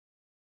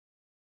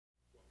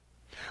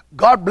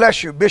God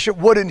bless you. Bishop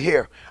Wooden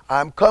here.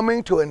 I'm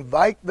coming to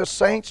invite the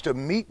saints to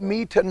meet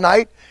me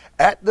tonight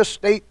at the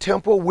State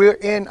Temple. We're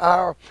in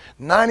our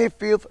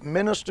 95th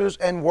Ministers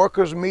and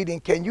Workers meeting.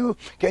 Can you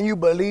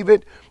believe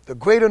it? The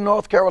greater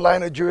North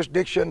Carolina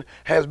jurisdiction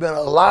has been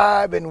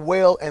alive and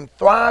well and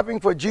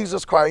thriving for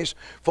Jesus Christ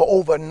for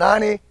over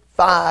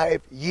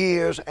 95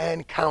 years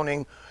and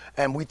counting.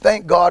 And we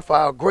thank God for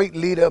our great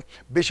leader,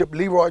 Bishop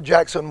Leroy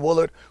Jackson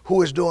Woolard,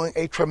 who is doing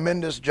a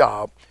tremendous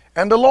job.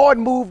 And the Lord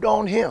moved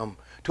on him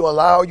to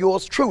allow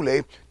yours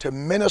truly to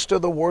minister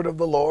the word of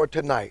the Lord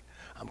tonight.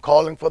 I'm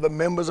calling for the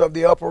members of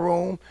the upper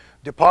room,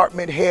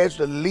 department heads,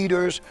 the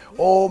leaders,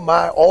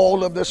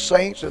 all of the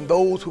saints and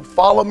those who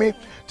follow me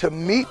to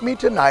meet me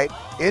tonight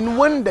in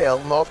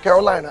Wendell, North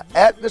Carolina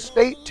at the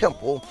State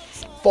Temple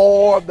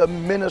for the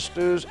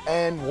Ministers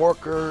and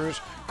Workers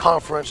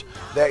Conference.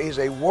 There is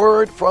a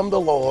word from the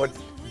Lord.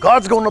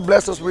 God's going to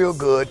bless us real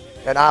good,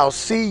 and I'll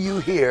see you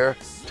here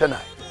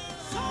tonight.